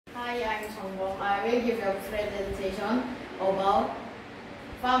Hi, I'm Songbong. I will give you a presentation about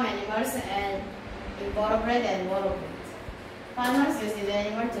farm animals and invertebrate and vertebrates. Farmers use these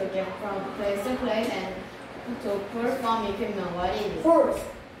animals to get from place to place and to perform equipment. What is it? Horse.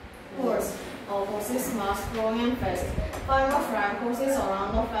 Horse. Horses must strong and fast. Farmers ride horses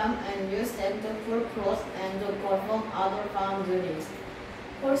around the farm and use them to pull clothes and to perform other farm duties.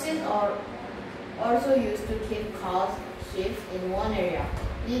 Horses are also used to keep cows, sheep in one area.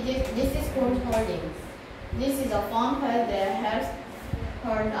 This is called herding. This is a farm pet that helps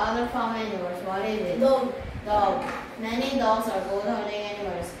herd other farm animals. What is it? Dog. Dog. Many dogs are good herding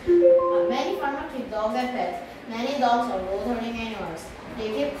animals. Many farmers keep dogs as pets. Many dogs are good herding animals.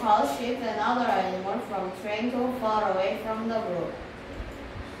 They keep cows, sheep, and other animals from straying too far away from the group.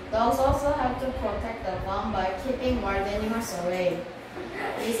 Dogs also help to protect the farm by keeping wild animals away.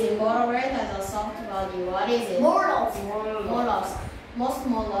 This invertebrate has a soft body. What is it? Mollusk. Mollusk. Most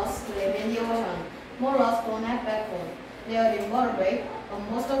mollusks live in the ocean. Mollusks don't have backbone. They are invertebrate, but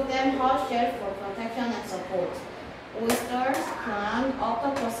most of them have shells for protection and support. Oysters, clams,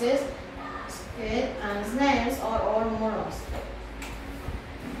 octopuses, squid, and snails are all mollusks.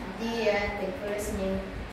 The end. Thank you for listening.